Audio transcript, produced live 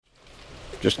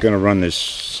Just going to run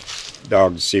this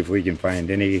dog to see if we can find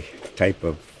any type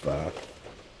of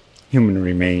human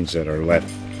remains that are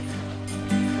left.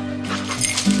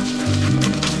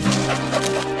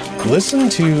 Listen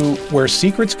to Where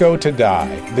Secrets Go to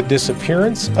Die, The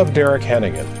Disappearance of Derek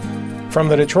Hennigan. From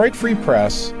the Detroit Free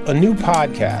Press, a new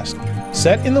podcast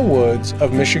set in the woods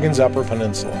of Michigan's Upper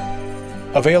Peninsula.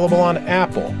 Available on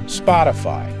Apple,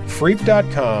 Spotify,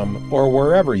 Freep.com, or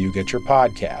wherever you get your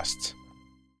podcasts.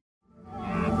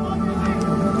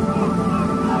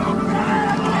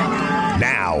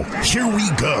 Now, here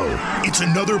we go. It's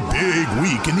another big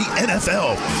week in the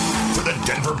NFL for the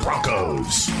Denver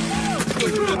Broncos.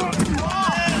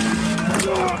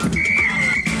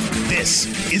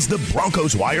 This is the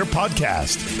Broncos Wire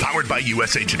podcast, powered by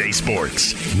USA Today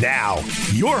Sports. Now,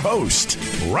 your host,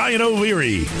 Ryan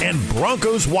O'Leary, and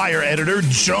Broncos Wire editor,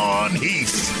 John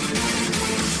Heath.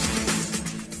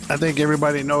 I think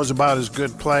everybody knows about his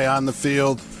good play on the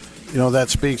field. You know, that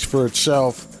speaks for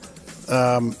itself.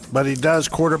 But he does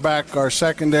quarterback our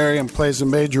secondary and plays a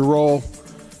major role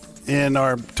in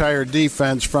our entire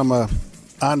defense from a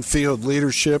on-field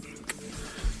leadership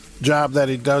job that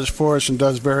he does for us and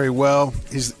does very well.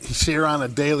 He's here on a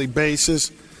daily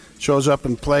basis, shows up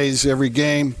and plays every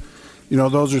game. You know,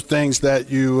 those are things that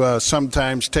you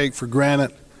sometimes take for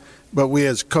granted, but we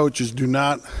as coaches do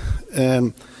not,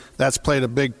 and that's played a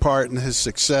big part in his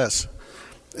success.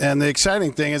 And the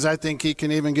exciting thing is I think he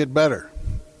can even get better.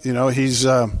 You know, he's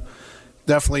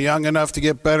definitely young enough to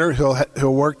get better.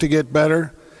 He'll work to get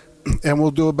better, and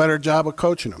we'll do a better job of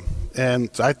coaching him.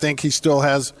 And I think he still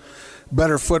has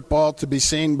better football to be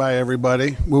seen by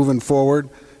everybody moving forward,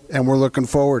 and we're looking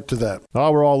forward to that.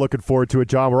 Oh, we're all looking forward to it,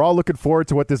 John. We're all looking forward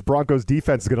to what this Broncos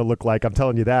defense is going to look like. I'm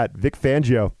telling you that. Vic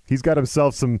Fangio, he's got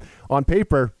himself on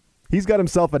paper, he's got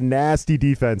himself a nasty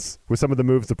defense with some of the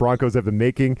moves the Broncos have been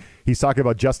making. He's talking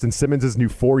about Justin Simmons' new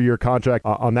 4-year contract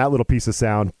on that little piece of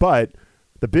sound. But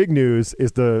the big news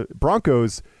is the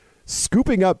Broncos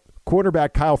scooping up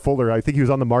cornerback Kyle Fuller. I think he was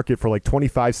on the market for like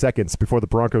 25 seconds before the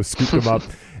Broncos scooped him up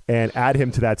and add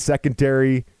him to that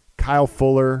secondary. Kyle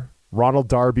Fuller, Ronald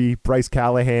Darby, Bryce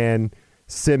Callahan,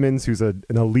 Simmons, who's an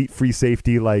elite free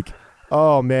safety. Like,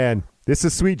 oh, man, this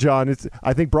is sweet, John.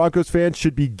 I think Broncos fans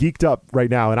should be geeked up right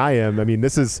now, and I am. I mean,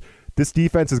 this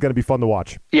defense is going to be fun to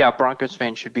watch. Yeah, Broncos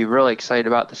fans should be really excited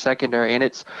about the secondary, and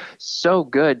it's so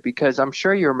good because I'm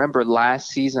sure you remember last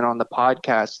season on the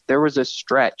podcast, there was a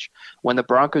stretch when the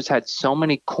Broncos had so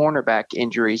many cornerback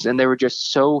injuries, and they were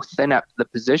just so thin at the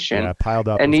position. Yeah, piled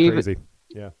up. And it was crazy.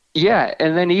 Yeah,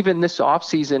 and then even this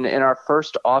offseason, in our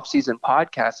first offseason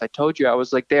podcast, I told you, I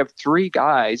was like, they have 3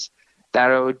 guys that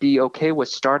I would be okay with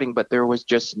starting, but there was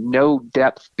just no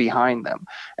depth behind them.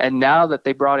 And now that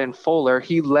they brought in Fuller,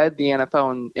 he led the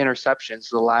NFL in interceptions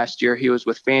the last year he was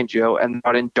with Fangio, and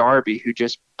brought in Darby, who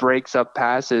just breaks up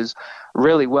passes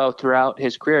really well throughout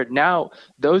his career. Now,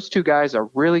 those 2 guys are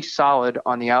really solid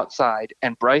on the outside,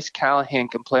 and Bryce Callahan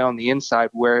can play on the inside,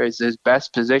 where is his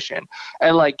best position.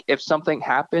 And, like, if something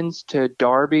happens to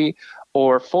Darby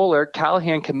or Fuller,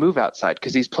 Callahan can move outside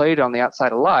because he's played on the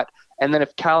outside a lot. And then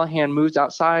if Callahan moves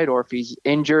outside, or if he's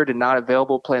injured and not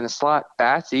available to play in the slot,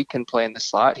 Bassey can play in the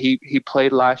slot. He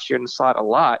played last year in the slot a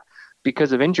lot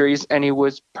because of injuries, and he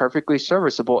was perfectly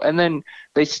serviceable. And then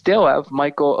they still have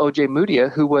Michael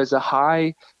Ojemudia, who was a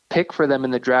high pick for them in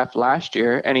the draft last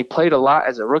year, and he played a lot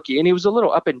as a rookie, and he was a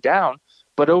little up and down.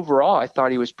 But overall, I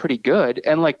thought he was pretty good.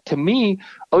 And, like, to me,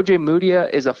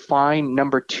 Ojemudia is a fine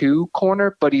number 2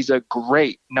 corner, but he's a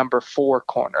great number 4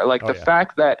 corner. Like, the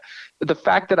fact that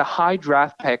a high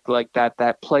draft pick like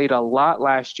that played a lot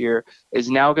last year is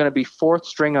now going to be 4th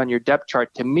string on your depth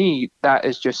chart, to me, that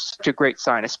is just such a great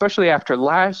sign, especially after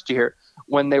last year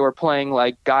when they were playing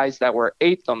like guys that were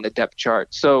 8th on the depth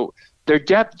chart. So their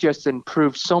depth just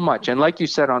improved so much. And like you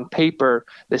said, on paper,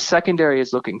 the secondary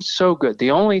is looking so good. The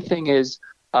only thing is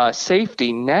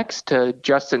safety next to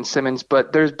Justin Simmons,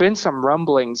 but there's been some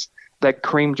rumblings that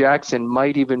Kareem Jackson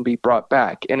might even be brought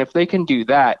back. And if they can do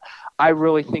that, I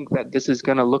really think that this is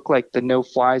going to look like the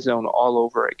no-fly zone all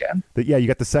over again. But yeah, you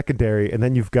got the secondary, and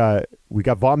then we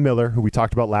got Von Miller, who we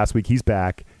talked about last week. He's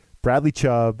back. Bradley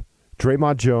Chubb,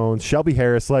 Draymond Jones, Shelby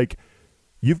Harris. Like,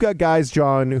 you've got guys,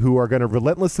 John, who are going to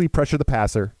relentlessly pressure the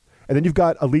passer, and then you've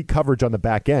got elite coverage on the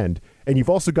back end, and you've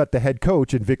also got the head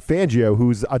coach in Vic Fangio,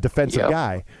 who's a defensive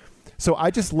guy. So I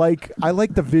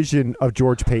like the vision of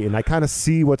George Paton. I kind of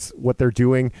see what they're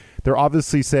doing. They're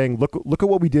obviously saying, look at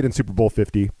what we did in Super Bowl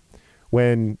 50.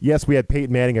 When, yes, we had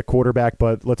Peyton Manning at quarterback,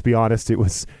 but let's be honest, it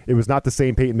was not the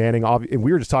same Peyton Manning. And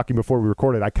we were just talking before we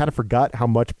recorded. I kind of forgot how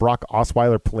much Brock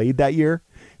Osweiler played that year.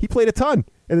 He played a ton,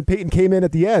 and then Peyton came in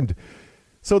at the end.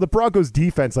 So the Broncos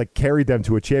defense like carried them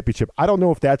to a championship. I don't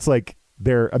know if that's like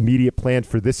their immediate plan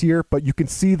for this year, but you can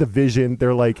see the vision.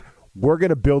 They're like, we're going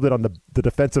to build it on the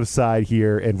defensive side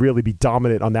here and really be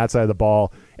dominant on that side of the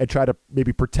ball and try to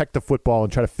maybe protect the football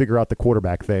and try to figure out the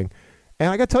quarterback thing. And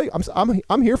I got to tell you,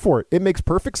 I'm here for it. It makes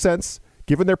perfect sense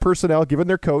given their personnel, given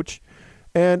their coach,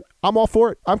 and I'm all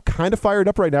for it. I'm kind of fired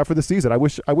up right now for the season. I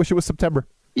wish it was September.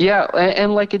 Yeah,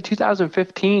 and like in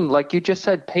 2015, like you just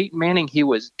said, Peyton Manning, he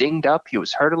was dinged up, he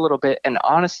was hurt a little bit, and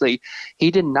honestly,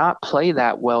 he did not play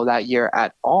that well that year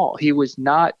at all. He was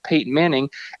not Peyton Manning,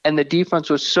 and the defense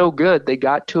was so good, they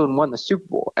got to and won the Super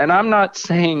Bowl. And I'm not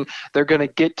saying they're going to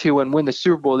get to and win the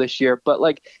Super Bowl this year, but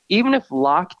like even if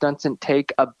Locke doesn't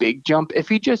take a big jump, if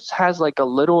he just has like a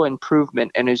little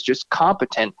improvement and is just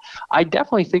competent, I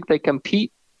definitely think they can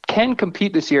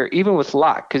compete this year, even with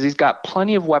Locke, because he's got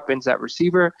plenty of weapons at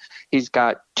receiver. He's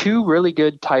got 2 really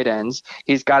good tight ends.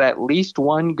 He's got at least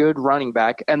 1 good running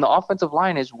back, and the offensive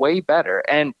line is way better.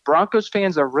 And Broncos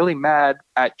fans are really mad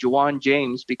at Juwan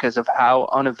James because of how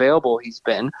unavailable he's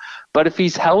been. But if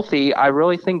he's healthy, I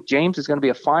really think James is going to be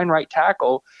a fine right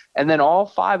tackle. And then all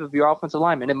 5 of your offensive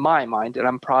linemen, in my mind, and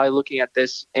I'm probably looking at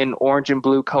this in orange and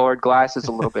blue colored glasses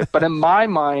a little bit, but in my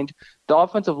mind, the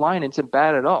offensive line isn't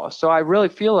bad at all. So I really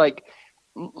feel like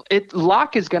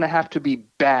Locke is going to have to be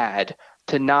bad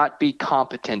to not be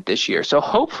competent this year. So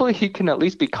hopefully he can at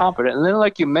least be competent. And then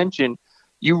like you mentioned,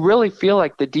 you really feel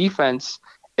like the defense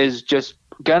is just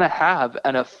going to have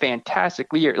a fantastic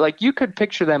year. Like you could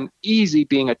picture them easy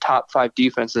being a top 5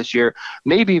 defense this year,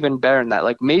 maybe even better than that,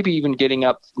 like maybe even getting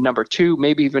up number 2,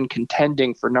 maybe even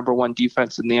contending for number 1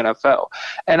 defense in the NFL.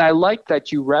 And I like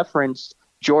that you referenced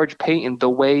George Paton, the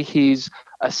way he's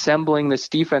assembling this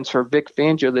defense for Vic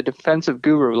Fangio, the defensive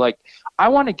guru. Like I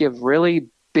want to give really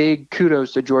big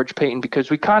kudos to George Paton because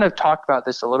we kind of talked about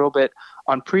this a little bit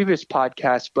on previous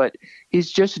podcasts, but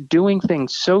he's just doing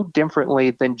things so differently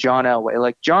than John Elway.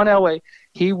 Like John Elway,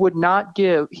 he would not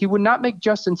make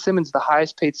Justin Simmons the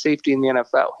highest paid safety in the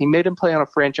NFL. He made him play on a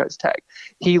franchise tag.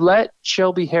 He let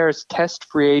Shelby Harris test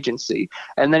free agency,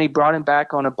 and then he brought him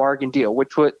back on a bargain deal,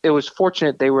 it was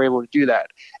fortunate they were able to do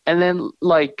that. And then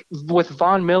like with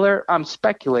Von Miller, I'm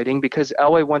speculating because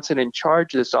Elway wasn't in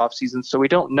charge this offseason, so we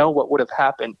don't know what would have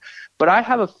happened. But I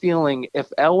have a feeling if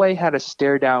Elway had a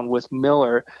stare down with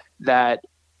Miller that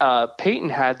Peyton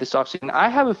had this offseason, I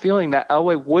have a feeling that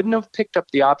Elway wouldn't have picked up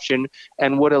the option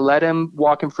and would have let him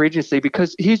walk in free agency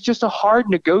because he's just a hard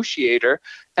negotiator,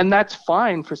 and that's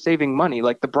fine for saving money.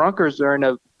 Like the Broncos are in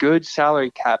a good salary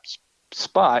cap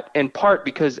spot in part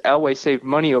because Elway saved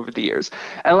money over the years.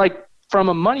 And like from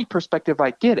a money perspective,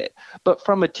 I get it. But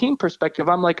from a team perspective,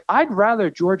 I'm like, I'd rather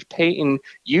George Paton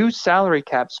use salary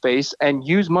cap space and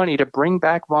use money to bring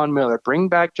back Von Miller, bring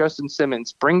back Justin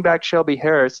Simmons, bring back Shelby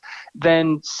Harris,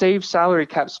 than save salary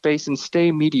cap space and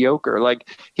stay mediocre. Like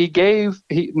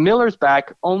Miller's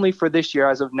back only for this year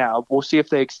as of now. We'll see if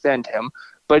they extend him.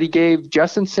 But he gave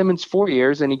Justin Simmons 4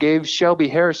 years and he gave Shelby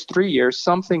Harris 3 years,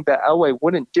 something that Elway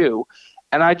wouldn't do.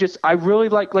 And I really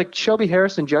like Shelby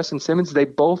Harris and Justin Simmons. They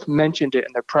both mentioned it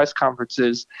in their press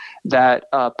conferences that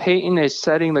Peyton is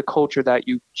setting the culture that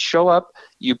you show up,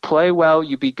 you play well,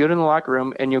 you be good in the locker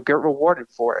room, and you'll get rewarded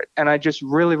for it. And I just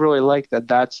really, really like that.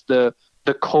 That's the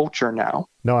culture now.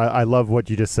 No, I love what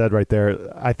you just said right there.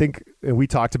 I think, and we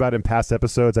talked about in past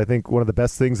episodes, I think one of the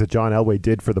best things that John Elway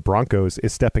did for the Broncos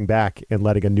is stepping back and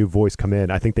letting a new voice come in.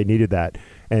 I think they needed that.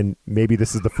 And maybe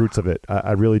this is the fruits of it.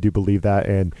 I really do believe that.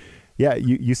 And yeah,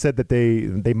 you said that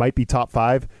they might be top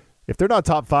 5. If they're not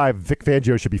top 5, Vic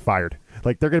Fangio should be fired.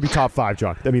 Like they're going to be top 5,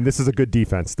 John. I mean, this is a good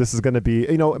defense. This is going to be,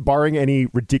 barring any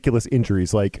ridiculous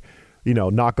injuries, like,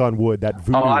 knock on wood, that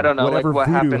voodoo. Oh, I don't know, whatever like what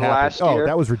voodoo happened last year. Oh,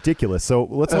 that was ridiculous. So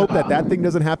let's hope that thing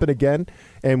doesn't happen again,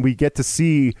 and we get to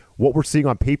see what we're seeing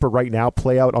on paper right now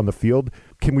play out on the field.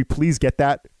 Can we please get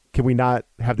that? Can we not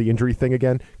have the injury thing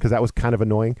again? Because that was kind of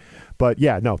annoying. But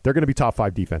yeah, no, they're going to be top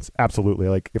 5 defense. Absolutely.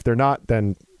 Like if they're not,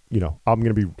 then I'm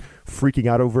going to be freaking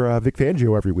out over Vic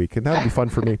Fangio every week, and that'll be fun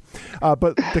for me.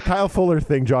 But the Kyle Fuller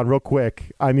thing, John, real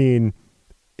quick. I mean,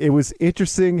 it was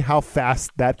interesting how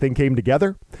fast that thing came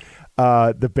together.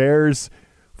 The Bears,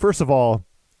 first of all,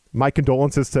 my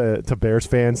condolences to Bears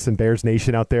fans and Bears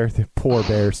Nation out there. The poor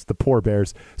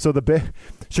Bears. So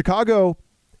Chicago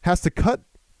has to cut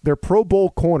their Pro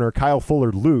Bowl corner, Kyle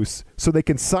Fuller, loose so they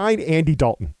can sign Andy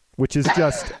Dalton, which is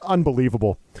just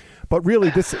unbelievable. But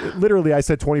really, literally, I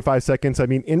said 25 seconds. I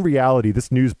mean, in reality, this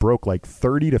news broke like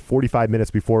 30 to 45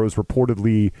 minutes before it was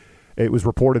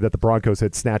reported that the Broncos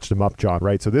had snatched him up, John,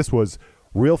 right? So this was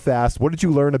real fast. What did you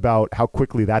learn about how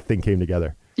quickly that thing came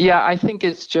together? Yeah, I think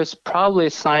it's just probably a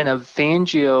sign of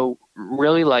Fangio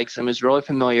really likes him, is really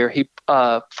familiar.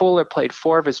 Fuller played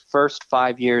 4 of his first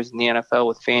 5 years in the NFL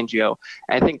with Fangio.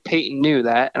 And I think Peyton knew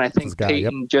that. And I think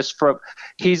Peyton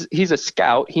he's a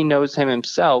scout. He knows him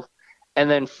himself. And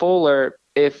then Fuller,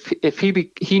 if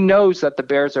he knows that the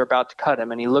Bears are about to cut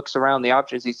him, and he looks around the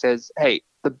options, he says, hey,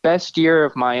 the best year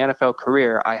of my NFL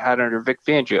career I had under Vic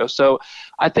Fangio. So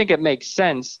I think it makes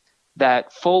sense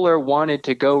that Fuller wanted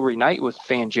to go reunite with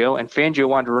Fangio, and Fangio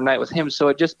wanted to reunite with him. So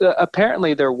it just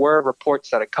apparently there were reports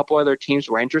that a couple other teams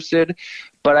were interested,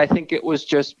 but I think it was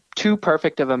just too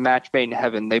perfect of a match made in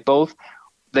heaven. They both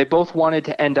wanted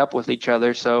to end up with each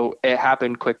other, so it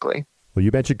happened quickly. Well,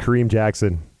 you mentioned Kareem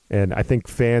Jackson, and I think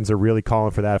fans are really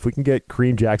calling for that. If we can get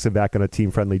Kareem Jackson back on a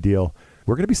team-friendly deal,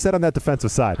 we're going to be set on that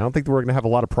defensive side. I don't think we're going to have a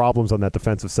lot of problems on that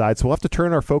defensive side, so we'll have to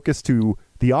turn our focus to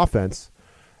the offense.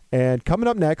 And coming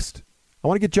up next, I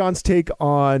want to get John's take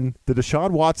on the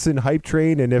Deshaun Watson hype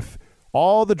train, and if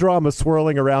all the drama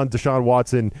swirling around Deshaun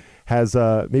Watson has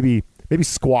maybe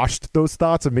squashed those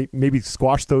thoughts and maybe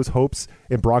squashed those hopes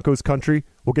in Broncos country.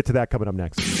 We'll get to that coming up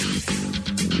next.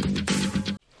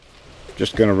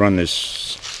 Just going to run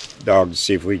this dog to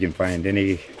see if we can find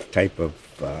any type of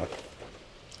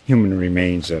human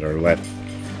remains that are left.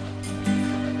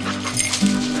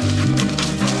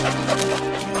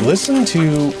 Listen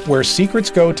to Where Secrets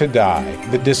Go to Die,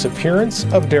 The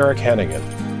Disappearance of Derek Hennigan.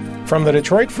 From the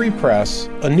Detroit Free Press,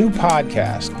 a new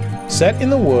podcast set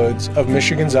in the woods of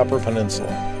Michigan's Upper Peninsula.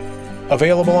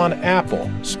 Available on Apple,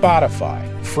 Spotify,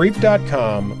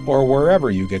 Freep.com, or wherever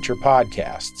you get your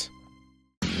podcasts.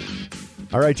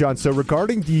 All right, John. So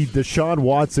regarding the Deshaun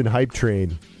Watson hype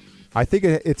train, I think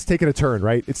it's taken a turn,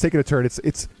 right? It's taken a turn.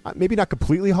 It's maybe not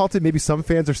completely halted. Maybe some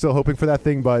fans are still hoping for that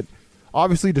thing, but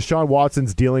obviously Deshaun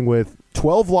Watson's dealing with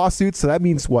 12 lawsuits. So that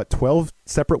means, 12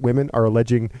 separate women are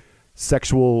alleging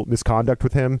sexual misconduct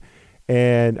with him.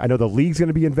 And I know the league's going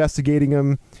to be investigating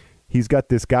him. He's got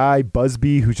this guy,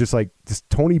 Busby, who's just like this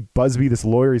Tony Busby, this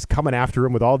lawyer. He's coming after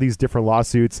him with all these different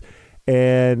lawsuits.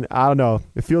 And I don't know.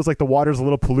 It feels like the water's a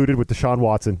little polluted with Deshaun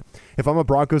Watson. If I'm a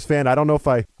Broncos fan, I don't know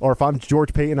if I'm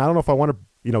George Payton, I don't know if I want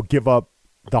to, give up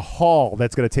the haul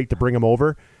that's going to take to bring him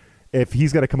over. If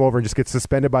he's going to come over and just get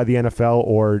suspended by the NFL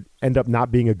or end up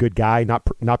not being a good guy,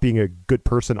 not being a good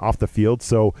person off the field.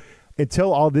 So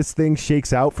until all this thing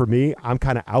shakes out for me, I'm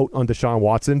kind of out on Deshaun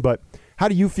Watson. But how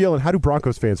do you feel, and how do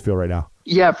Broncos fans feel right now?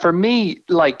 Yeah, for me,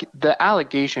 the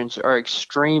allegations are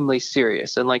extremely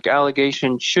serious, and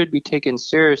allegations should be taken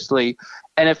seriously.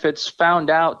 And if it's found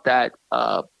out that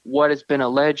what has been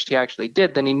alleged he actually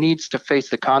did, then he needs to face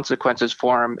the consequences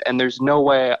for him. And there's no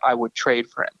way I would trade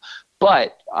for him.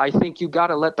 But I think you got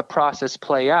to let the process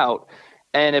play out.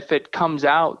 And if it comes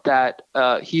out that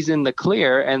he's in the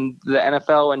clear and the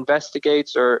NFL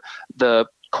investigates or the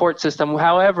court system,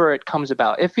 however it comes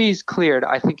about, if he's cleared,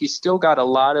 I think he's still got a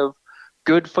lot of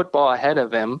good football ahead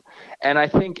of him. And I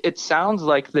think it sounds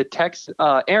like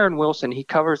Aaron Wilson, he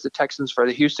covers the Texans for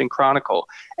the Houston Chronicle,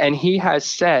 and he has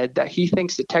said that he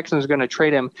thinks the Texans are going to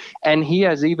trade him. And he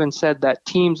has even said that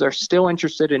teams are still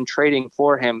interested in trading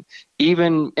for him,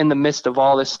 even in the midst of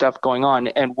all this stuff going on.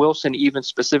 And Wilson even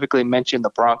specifically mentioned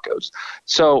the Broncos.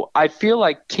 So I feel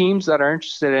like teams that are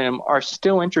interested in him are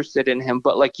still interested in him.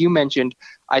 But like you mentioned,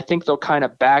 I think they'll kind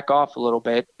of back off a little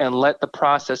bit and let the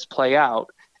process play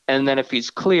out. And then if he's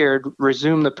cleared,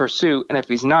 resume the pursuit. And if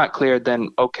he's not cleared, then,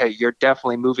 okay, you're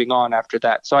definitely moving on after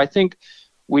that. So I think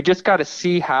we just got to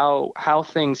see how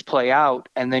things play out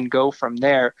and then go from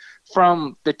there.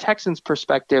 From the Texans'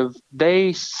 perspective,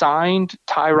 they signed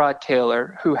Tyrod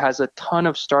Taylor, who has a ton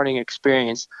of starting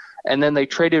experience. And then they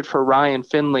traded for Ryan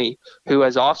Finley, who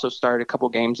has also started a couple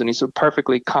games, and he's a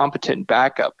perfectly competent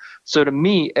backup. So to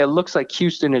me, it looks like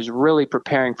Houston is really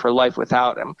preparing for life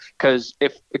without him, because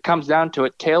if it comes down to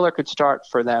it, Taylor could start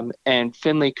for them, and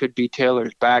Finley could be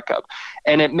Taylor's backup.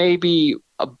 And it may be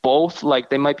both,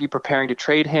 they might be preparing to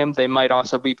trade him. They might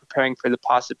also be preparing for the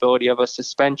possibility of a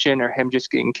suspension or him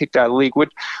just getting kicked out of the league,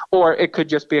 or it could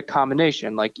just be a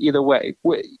combination. Either way,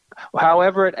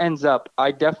 however it ends up,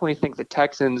 I definitely think the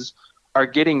Texans are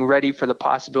getting ready for the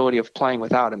possibility of playing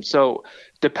without him. So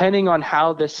depending on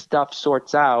how this stuff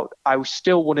sorts out, I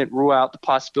still wouldn't rule out the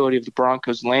possibility of the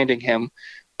Broncos landing him,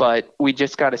 but we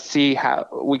just got to see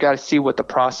what the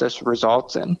process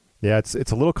results in. Yeah, it's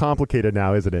a little complicated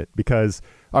now, isn't it? Because,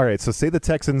 all right, so say the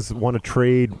Texans want to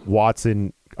trade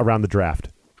Watson around the draft.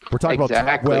 We're talking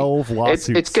about 12 lawsuits.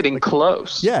 It's getting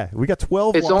close. Yeah, we got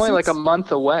 12 lawsuits. It's only a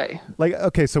month away.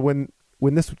 Okay, so when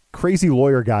this crazy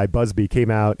lawyer guy, Busby,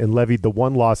 came out and levied the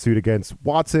one lawsuit against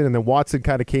Watson, and then Watson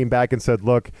kind of came back and said,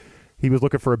 look, he was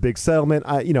looking for a big settlement.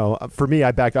 For me,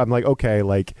 I'm like,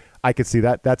 okay, I could see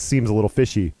that. That seems a little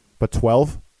fishy. But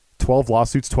 12 12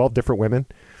 lawsuits, 12 different women.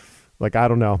 Like, I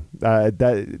don't know.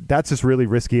 That's just really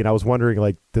risky. And I was wondering,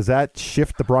 like, does that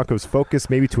shift the Broncos' focus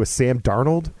maybe to a Sam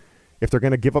Darnold? If they're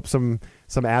going to give up some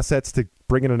assets to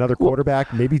bring in another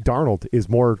quarterback, maybe Darnold is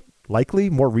more likely,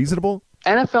 more reasonable.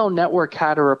 NFL Network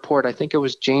had a report, I think it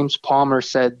was James Palmer,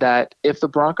 said that if the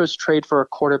Broncos trade for a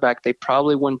quarterback, they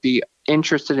probably wouldn't be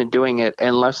interested in doing it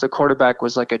unless the quarterback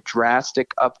was like a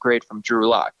drastic upgrade from Drew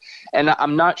Lock. And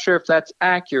I'm not sure if that's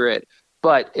accurate,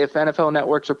 but if NFL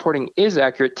Network's reporting is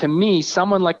accurate, to me,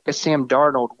 someone like a Sam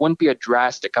Darnold wouldn't be a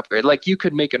drastic upgrade. Like, you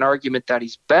could make an argument that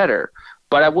he's better,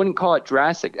 but I wouldn't call it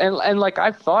drastic. And like,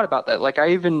 I've thought about that. Like, I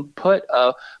even put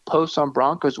a post on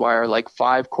Broncos Wire, like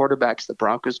 5 quarterbacks the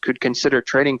Broncos could consider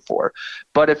trading for.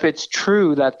 But if it's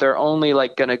true that they're only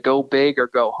like going to go big or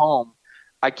go home,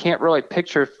 I can't really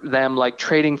picture them like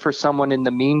trading for someone in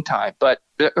the meantime. But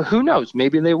who knows?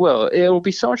 Maybe they will. It will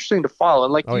be so interesting to follow.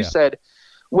 And like you said,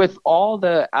 with all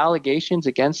the allegations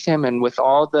against him and with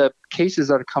all the cases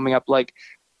that are coming up, like,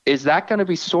 is that going to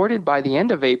be sorted by the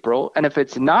end of April? And if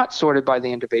it's not sorted by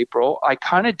the end of April, I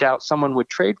kind of doubt someone would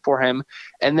trade for him.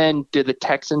 And then do the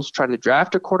Texans try to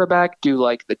draft a quarterback? Do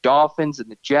like the Dolphins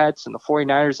and the Jets and the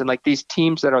 49ers and like these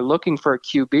teams that are looking for a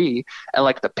QB, and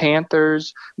like the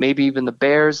Panthers, maybe even the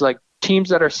Bears, like teams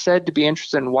that are said to be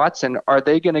interested in Watson, are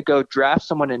they going to go draft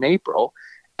someone in April?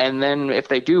 And then if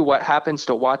they do, what happens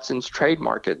to Watson's trade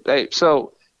market?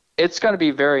 So it's going to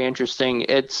be very interesting.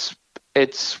 It's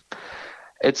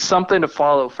something to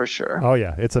follow for sure. Oh,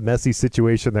 yeah. It's a messy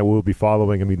situation that we'll be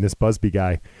following. I mean, this Busby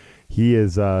guy, he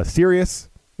is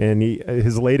serious, and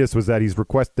his latest was that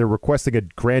they're requesting a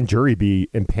grand jury be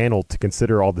impaneled to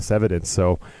consider all this evidence.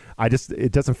 So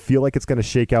it doesn't feel like it's going to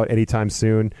shake out anytime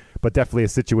soon, but definitely a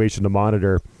situation to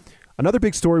monitor. Another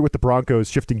big story with the Broncos,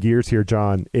 shifting gears here,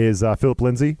 John, is Philip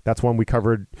Lindsay. That's one we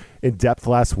covered in depth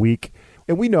last week.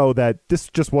 And we know that this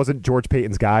just wasn't George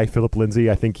Payton's guy, Philip Lindsay.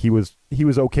 I think he was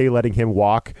okay letting him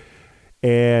walk.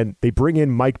 And they bring in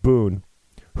Mike Boone,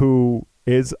 who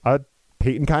is a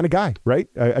Payton kind of guy, right?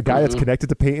 A guy that's connected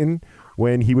to Payton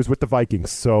when he was with the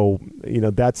Vikings. So,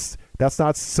 that's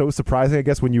not so surprising, I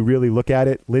guess, when you really look at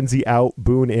it. Lindsay out,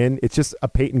 Boone in. It's just a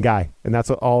Payton guy, and that's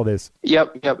all it is.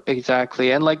 Yep,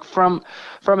 exactly. And like from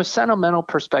a sentimental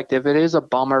perspective, it is a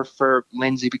bummer for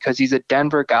Lindsay because he's a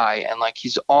Denver guy and like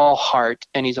he's all heart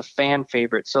and he's a fan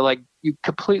favorite. So like you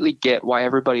completely get why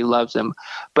everybody loves him.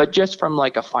 But just from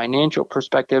like a financial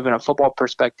perspective and a football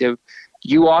perspective,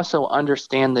 you also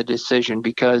understand the decision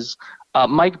because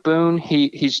Mike Boone,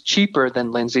 he's cheaper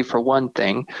than Lindsay for one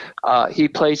thing. He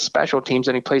plays special teams,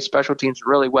 and he plays special teams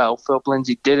really well. Philip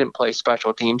Lindsay didn't play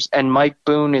special teams, and Mike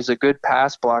Boone is a good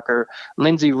pass blocker.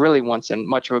 Lindsay really wasn't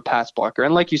much of a pass blocker.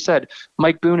 And like you said,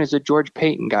 Mike Boone is a George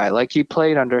Payton guy. Like he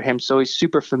played under him, so he's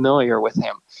super familiar with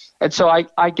him. And so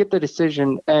I get the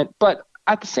decision, but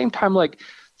at the same time, like,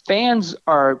 fans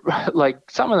are like,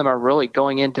 some of them are really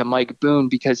going into Mike Boone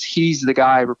because he's the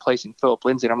guy replacing Philip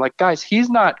Lindsay. And I'm like, guys,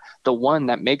 he's not the one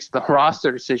that makes the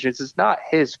roster decisions. It's not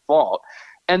his fault.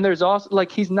 And there's also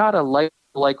like, he's not a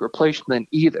like replacement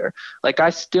either. Like,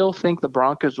 I still think the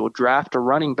Broncos will draft a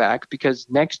running back because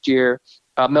next year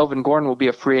Melvin Gordon will be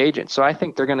a free agent. So I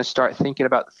think they're going to start thinking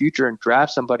about the future and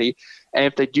draft somebody. And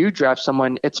if they do draft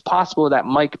someone, it's possible that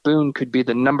Mike Boone could be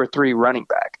the number 3 running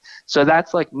back. So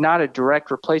that's like not a direct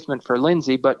replacement for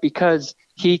Lindsay, but because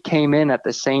he came in at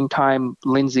the same time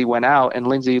Lindsay went out and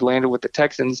Lindsay landed with the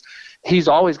Texans, he's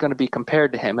always going to be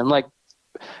compared to him. And like,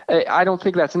 I don't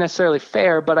think that's necessarily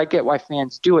fair, but I get why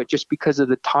fans do it just because of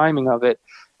the timing of it.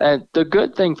 And the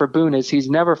good thing for Boone is he's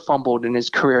never fumbled in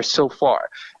his career so far.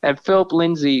 And Philip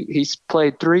Lindsay, he's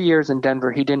played 3 years in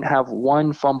Denver. He didn't have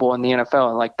one fumble in the NFL.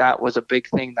 And like, that was a big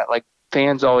thing that like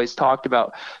fans always talked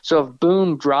about. So if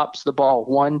Boone drops the ball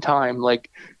one time,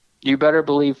 like, you better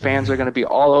believe fans are going to be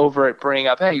all over it, bringing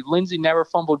up, hey, Lindsay never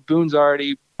fumbled. Boone's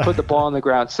already put the ball on the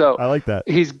ground. So I like that.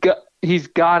 He's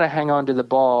got to hang on to the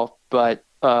ball, but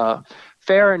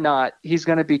fair or not, he's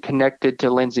going to be connected to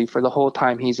Lindsay for the whole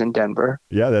time he's in Denver.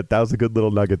 Yeah, that was a good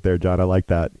little nugget there, John. I like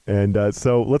that. And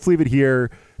so let's leave it here.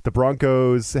 The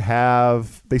Broncos still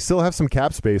have some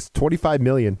cap space, $25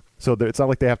 million. So it's not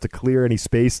like they have to clear any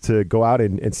space to go out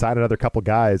and sign another couple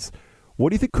guys. What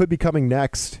do you think could be coming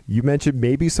next? You mentioned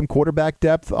maybe some quarterback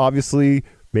depth, obviously.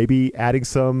 Maybe adding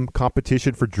some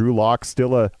competition for Drew Lock,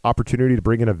 still an opportunity to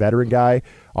bring in a veteran guy.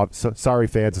 So, sorry,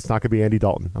 fans, it's not going to be Andy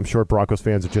Dalton. I'm sure Broncos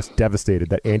fans are just devastated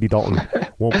that Andy Dalton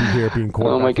won't be here being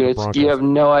quarterback. Oh, my goodness. You have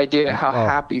no idea how Oh.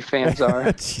 happy fans are.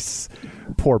 Jeez.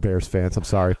 Poor Bears fans. I'm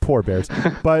sorry. Poor Bears.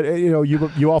 But,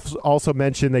 you also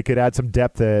mentioned they could add some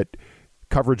depth at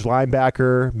coverage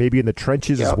linebacker, maybe in the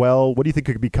trenches as well. What do you think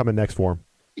could be coming next for him?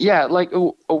 Yeah,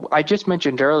 I just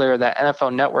mentioned earlier that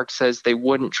NFL Network says they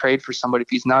wouldn't trade for somebody if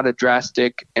he's not a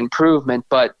drastic improvement,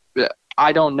 but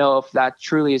I don't know if that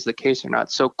truly is the case or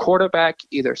not. So quarterback,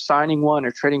 either signing one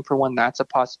or trading for one, that's a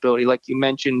possibility. Like you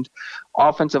mentioned,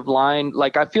 offensive line,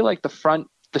 I feel like the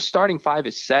starting five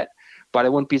is set, but I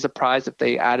wouldn't be surprised if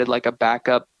they added a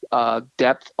backup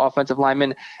depth offensive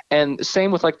lineman. And same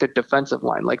with the defensive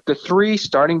line. The three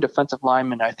starting defensive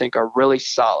linemen I think are really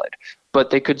solid, but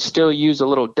they could still use a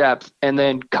little depth. And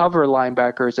then cover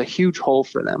linebacker is a huge hole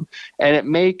for them. And it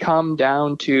may come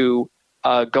down to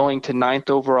going to 9th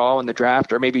overall in the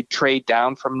draft, or maybe trade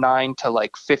down from 9 to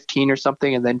 15 or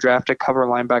something and then draft a cover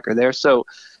linebacker there. So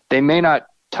they may not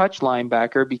touch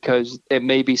linebacker because it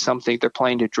may be something they're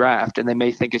planning to draft and they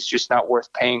may think it's just not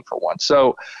worth paying for one.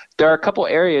 So there are a couple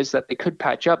areas that they could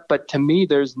patch up, but to me,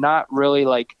 there's not really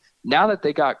now that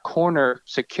they got corner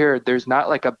secured, there's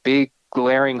not a big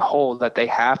glaring hole that they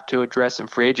have to address in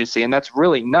free agency. And that's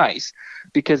really nice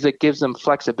because it gives them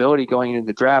flexibility going into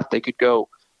the draft. They could go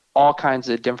all kinds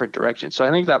of different directions. So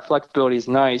I think that flexibility is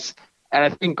nice. And I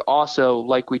think also,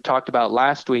 like we talked about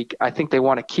last week, I think they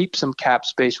want to keep some cap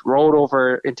space rolled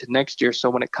over into next year. So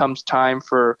when it comes time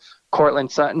for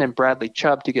Cortland Sutton and Bradley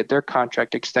Chubb to get their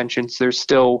contract extensions, there's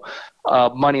still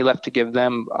money left to give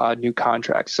them new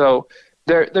contracts. So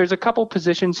there's a couple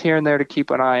positions here and there to keep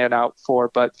an eye out for.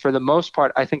 But for the most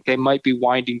part, I think they might be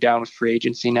winding down with free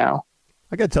agency now.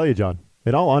 I got to tell you, John,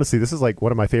 in all honesty, this is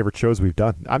one of my favorite shows we've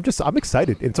done. I'm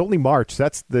excited. It's only March.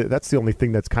 That's the only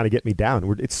thing that's kind of getting me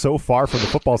down. It's so far from the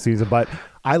football season, but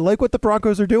I like what the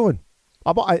Broncos are doing.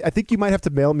 I think you might have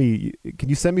to mail me. Can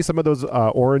you send me some of those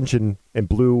orange and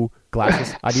blue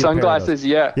glasses? I need sunglasses,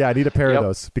 yeah. Yeah, I need a pair of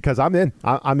those because I'm in.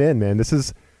 I'm in, man.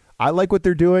 I like what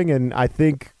they're doing, and I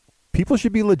think people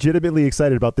should be legitimately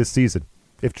excited about this season.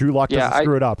 If Drew Lock doesn't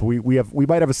screw it up, we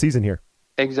might have a season here.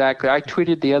 Exactly. I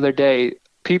tweeted the other day,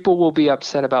 people will be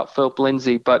upset about Philip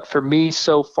Lindsay, but for me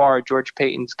so far, George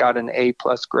Paton's got an A+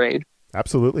 grade.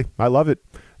 Absolutely. I love it.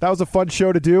 That was a fun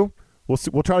show to do.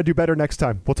 We'll try to do better next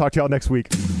time. We'll talk to y'all next week.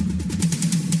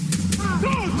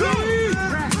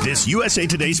 This USA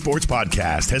Today Sports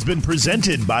Podcast has been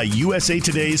presented by USA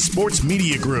Today's Sports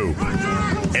Media Group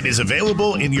and is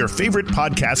available in your favorite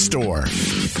podcast store.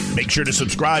 Make sure to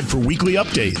subscribe for weekly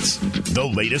updates, the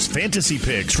latest fantasy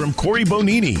picks from Corey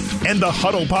Bonini, and the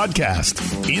Huddle Podcast,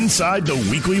 Inside the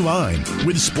Weekly Line,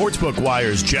 with Sportsbook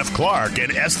Wire's Jeff Clark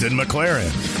and Eston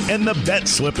McLaren, and the Bet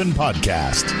Slippin'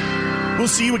 Podcast. We'll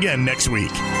see you again next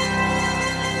week.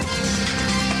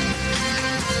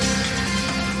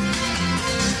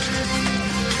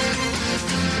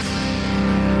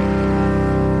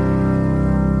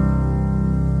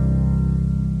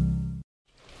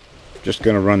 Just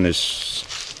going to run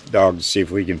this dog to see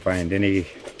if we can find any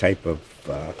type of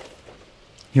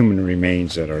human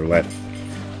remains that are left.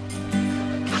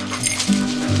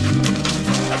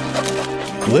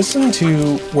 Listen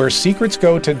to Where Secrets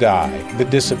Go to Die, The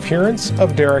Disappearance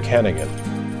of Derek Hennigan.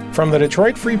 From the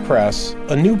Detroit Free Press,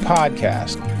 a new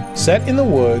podcast set in the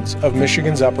woods of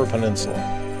Michigan's Upper Peninsula.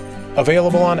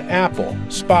 Available on Apple,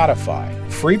 Spotify,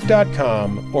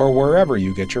 Freep.com, or wherever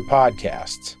you get your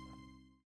podcasts.